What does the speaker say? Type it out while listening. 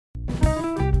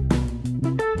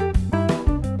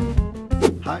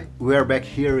We are back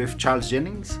here with Charles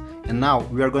Jennings, and now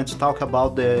we are going to talk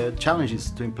about the challenges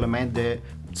to implement the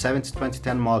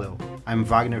 70-20-10 model. I'm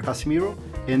Wagner Casimiro,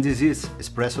 and this is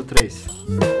Espresso 3.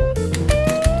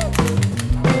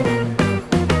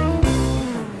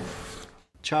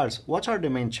 Charles, what are the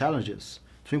main challenges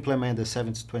to implement the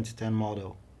 70-20-10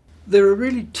 model? There are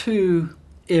really two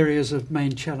areas of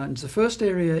main challenge. The first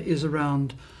area is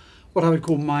around what I would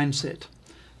call mindset,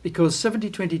 because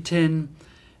 70-20-10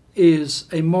 is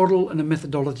a model and a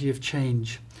methodology of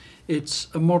change. It's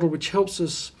a model which helps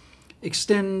us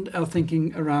extend our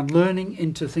thinking around learning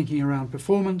into thinking around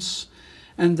performance,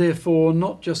 and therefore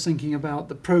not just thinking about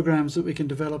the programs that we can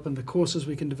develop and the courses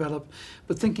we can develop,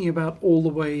 but thinking about all the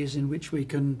ways in which we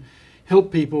can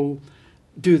help people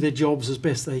do their jobs as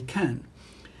best they can.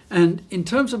 And in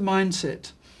terms of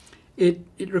mindset, it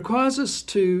requires us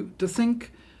to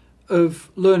think of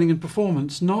learning and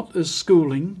performance not as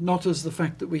schooling, not as the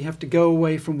fact that we have to go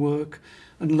away from work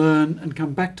and learn and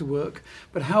come back to work,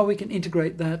 but how we can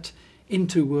integrate that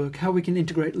into work, how we can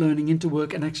integrate learning into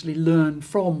work and actually learn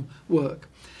from work.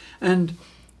 And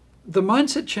the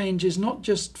mindset change is not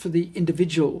just for the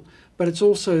individual, but it's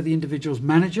also the individual's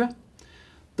manager.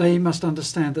 They must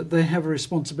understand that they have a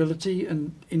responsibility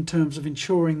and in terms of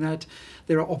ensuring that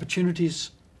there are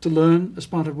opportunities to learn as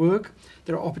part of work.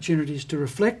 There are opportunities to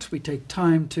reflect. We take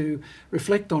time to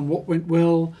reflect on what went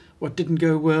well, what didn't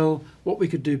go well, what we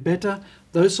could do better,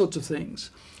 those sorts of things.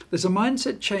 There's a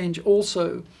mindset change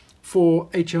also for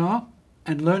HR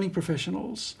and learning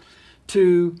professionals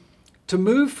to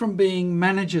move from being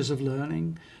managers of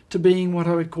learning to being what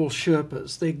I would call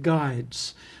Sherpas. They're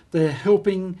guides. They're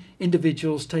helping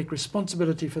individuals take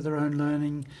responsibility for their own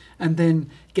learning and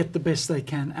then get the best they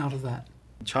can out of that.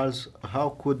 Charles,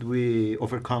 how could we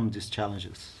overcome these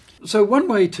challenges? So one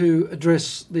way to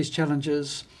address these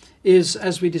challenges is,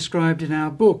 as we described in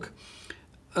our book,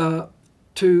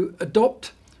 to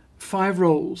adopt 5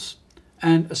 roles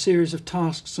and a series of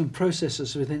tasks and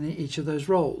processes within each of those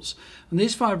roles. And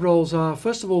these 5 roles are,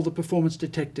 first of all, the performance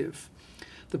detective.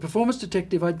 The performance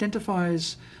detective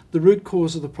identifies the root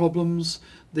cause of the problems,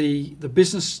 the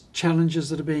business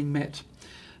challenges that are being met.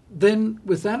 Then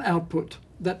with that output,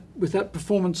 with that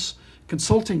performance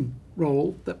consulting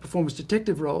role, that performance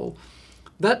detective role,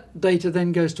 that data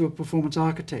then goes to a performance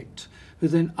architect who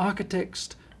then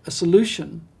architects a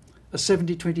solution, a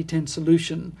 70-20-10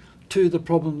 solution to the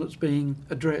problem that's being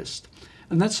addressed.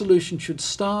 And that solution should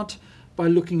start by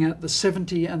looking at the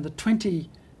 70 and the 20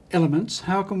 elements.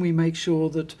 How can we make sure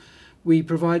that we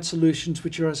provide solutions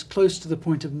which are as close to the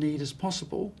point of need as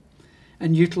possible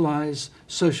and utilize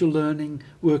social learning,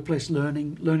 workplace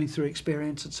learning, learning through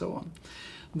experience and so on.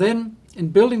 Then in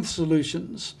building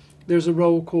solutions, there's a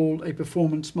role called a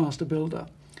performance master builder.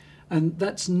 And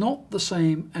that's not the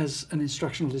same as an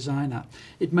instructional designer.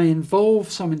 It may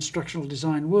involve some instructional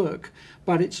design work,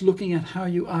 but it's looking at how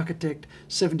you architect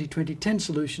 70-20-10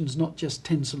 solutions, not just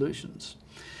 10 solutions.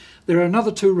 There are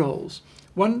another 2 roles.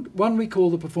 One we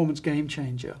call the performance game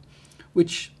changer,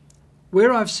 which,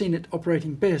 where I've seen it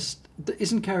operating best,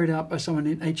 isn't carried out by someone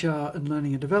in HR and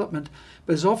learning and development,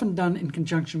 but is often done in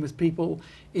conjunction with people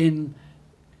in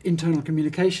internal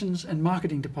communications and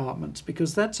marketing departments,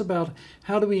 because that's about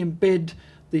how do we embed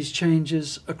these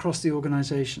changes across the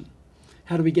organization?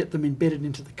 How do we get them embedded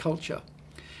into the culture?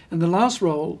 And the last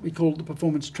role we call the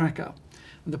performance tracker.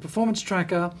 And the performance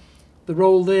tracker, the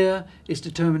role there is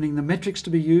determining the metrics to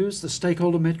be used, the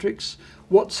stakeholder metrics,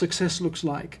 what success looks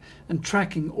like, and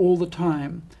tracking all the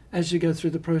time as you go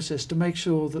through the process to make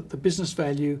sure that the business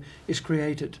value is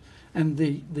created and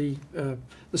the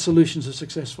solutions are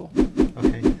successful.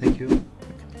 Okay, thank you.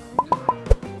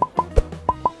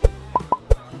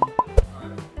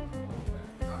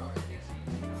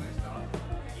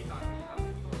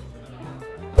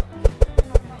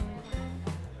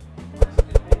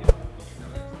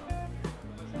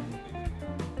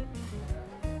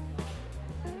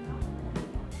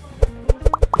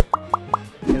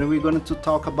 And we're going to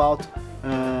talk about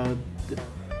the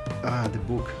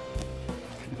book.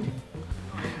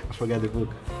 I forgot the book.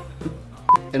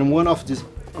 And one of the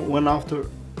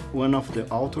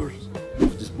authors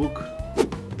of this book,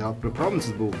 the performance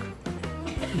book,